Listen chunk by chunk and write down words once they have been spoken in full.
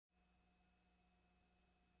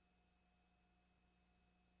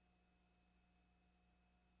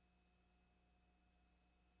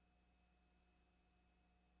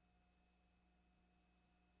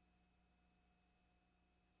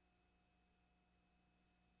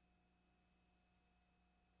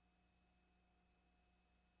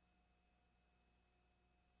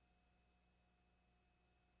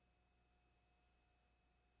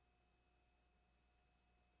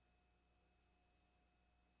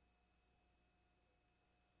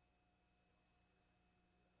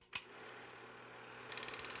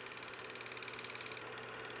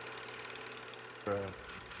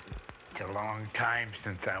It's a long time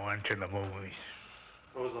since I went to the movies.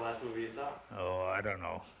 What was the last movie you saw? Oh, I don't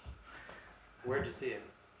know. Where'd you see it?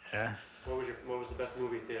 Yeah? What was the best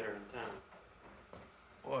movie theater in town?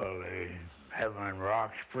 Well, they have them in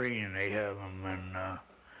Roxbury and they have them in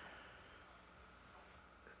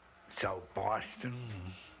South Boston.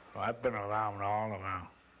 I've been around all around.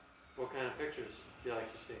 What kind of pictures do you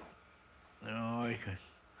like to see? You know, I can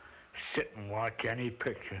sit and watch any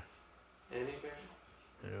picture. Any picture?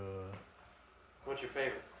 What's your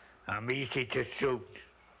favorite? I'm easy to suit.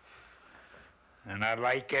 And I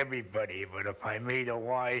like everybody, but if I meet a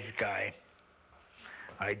wise guy,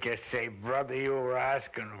 I just say, brother, you were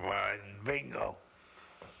asking for it, and bingo.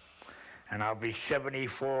 And I'll be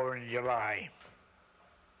 74 in July.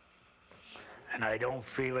 And I don't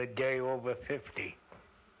feel a day over 50. Did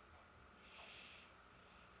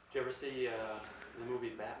you ever see the movie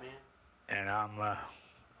Batman? And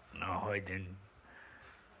no, I didn't.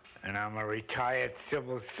 And I'm a retired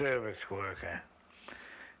civil service worker.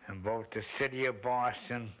 And both the city of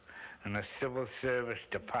Boston and the civil service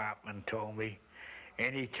department told me,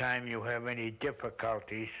 anytime you have any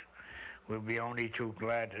difficulties, we'll be only too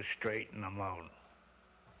glad to straighten them out.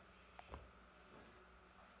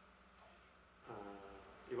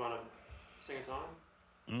 You want to sing a song?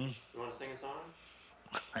 You want to sing a song?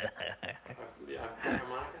 Yeah, play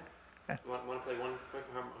harmonica? Want to play one quick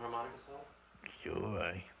harmonica solo?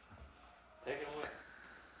 Sure. Take it away.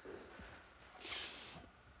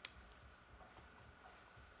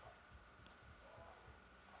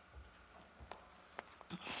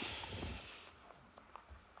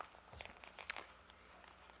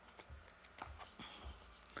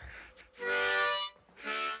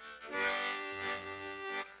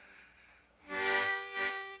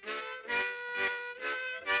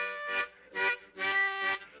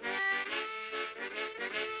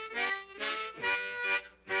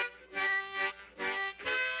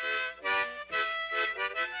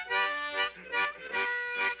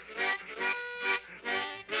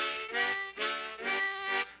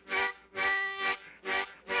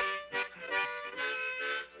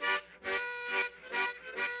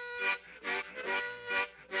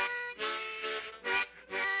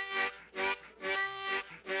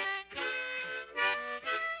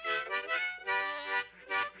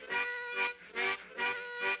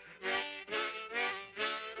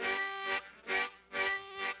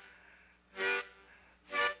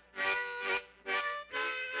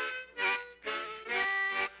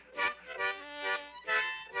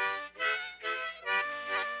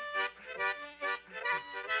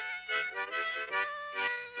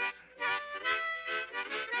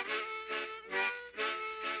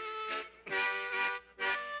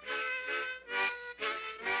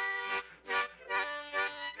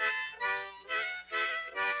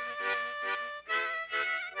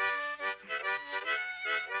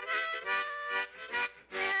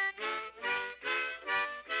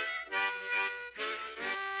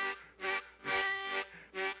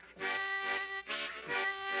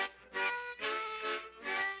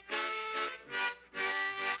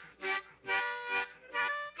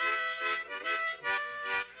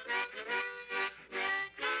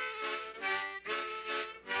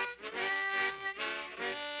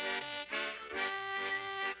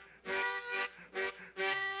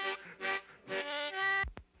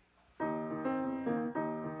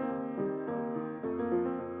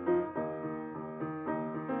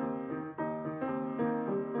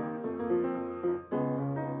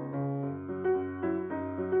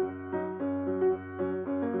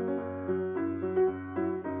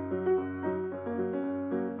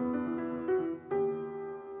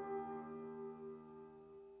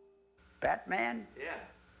 Batman? Yeah.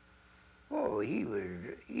 Oh, he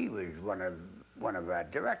was one of our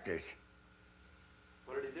directors.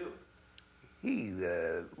 What did he do? He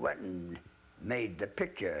went and made the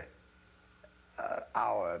picture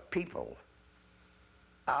Our People.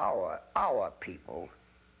 Our People,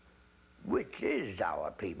 which is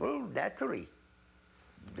our people, naturally.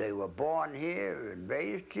 They were born here and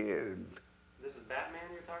raised here. And, this is Batman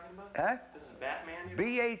you're talking about? huh? This is Batman you're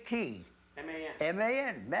B-A-T. M-A-N.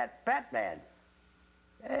 M-A-N, Batman.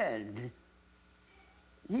 And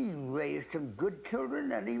he raised some good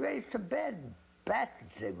children and he raised some bad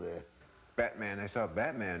bastards they were. Batman, I saw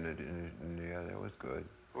Batman, and yeah, that was good.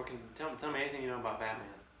 What tell me anything you know about Batman.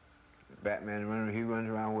 Batman, he runs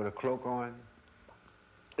around with a cloak on.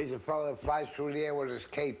 He's a fellow that flies through the air with his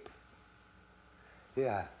cape.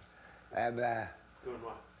 Yeah. And Doing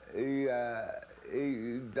what? he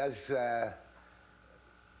does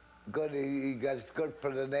good. He does good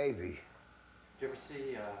for the Navy. Did you ever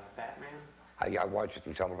see Batman? I watch it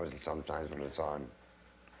on television sometimes when it's on.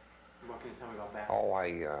 What can you tell me about Batman? Oh,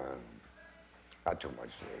 not too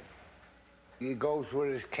much there. He goes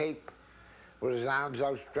with his cape, with his arms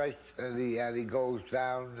outstretched, and he goes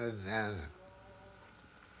down and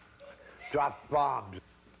drops bombs.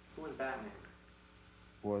 Who was Batman?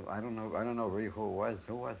 Well, I don't know really who it was.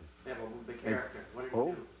 Who was it? Yeah, well, the character. What did he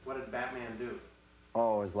Who? do? What did Batman do?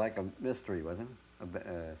 Oh, it was like a mystery, wasn't it?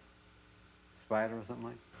 A spider or something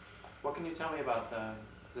like? What can you tell me about that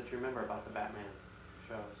you remember about the Batman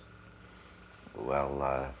shows? Well,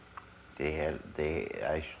 I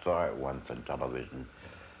saw it once on television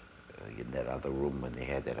in that other room when they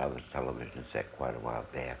had that other television set quite a while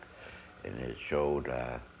back, and it showed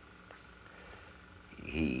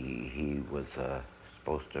he was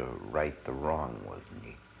supposed to right the wrong, wasn't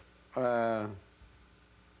he? Well,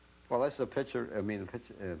 that's a picture. I mean, a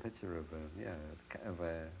picture of a picture of him. Yeah,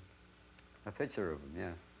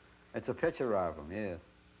 it's a picture of him. Yes,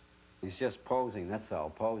 he's just posing. That's all.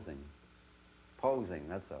 Posing.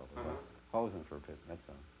 That's all. Posing for a picture. That's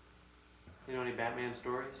all. You know any Batman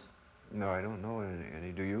stories? No, I don't know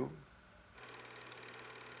any. Do you?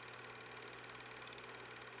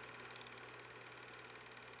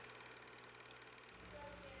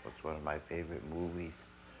 What's one of my favorite movies?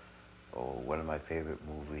 Oh, one of my favorite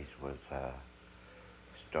movies was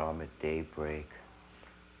Storm at Daybreak.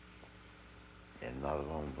 And another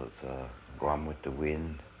one was Gone with the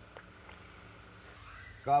Wind.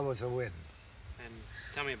 Gone with the Wind. And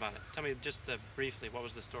tell me about it. Tell me just briefly, what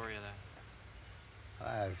was the story of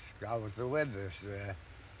that? Gone with the Wind. It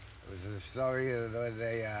was a story when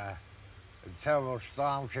a terrible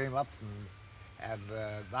storm came up and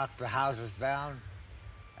knocked the houses down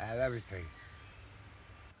and everything.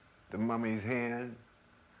 The Mummy's Hand.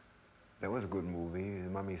 That was a good movie, The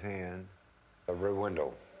Mummy's Hand. The Rear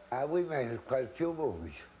Window. We made quite a few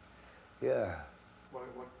movies. Yeah. What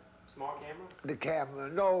small camera? The camera,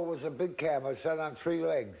 no, it was a big camera set on 3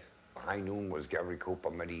 legs. High Noon was Gary Cooper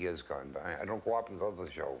many years gone by. I don't go up and go to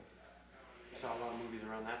the show. You saw a lot of movies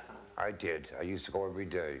around that time. I did. I used to go every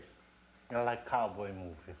day. I like cowboy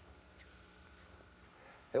movies.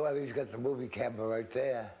 Well, he's got the movie camera right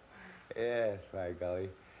there. Yeah, by golly.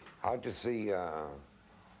 How'd you see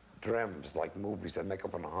Dreams, like movies that make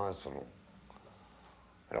up in the hospital?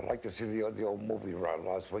 And I'd like to see the old movie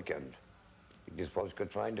last weekend. You suppose you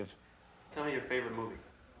could find it? Tell me your favorite movie.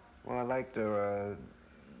 Well, I like the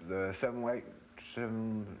seven white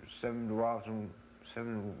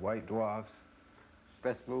dwarfs.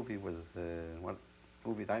 Best movie was what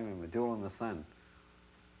movie I remember? Duel in the Sun.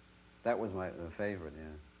 That was the favorite.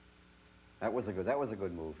 Yeah. That was a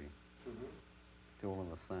good movie. Mm-hmm. Duel in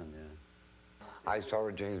the Sun. Yeah. I saw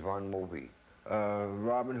a James Bond movie.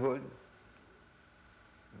 Robin Hood.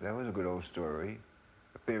 That was a good old story.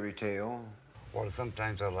 A fairy tale. Well,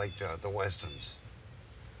 sometimes I like the westerns.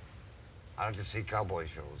 I like to see cowboy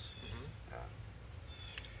shows. Mm-hmm.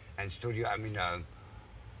 And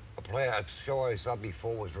a show I saw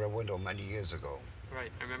before was Rear Window many years ago.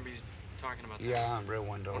 Right, I remember you talking about that. Yeah, Rear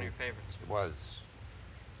Window. One of your favorites. It was.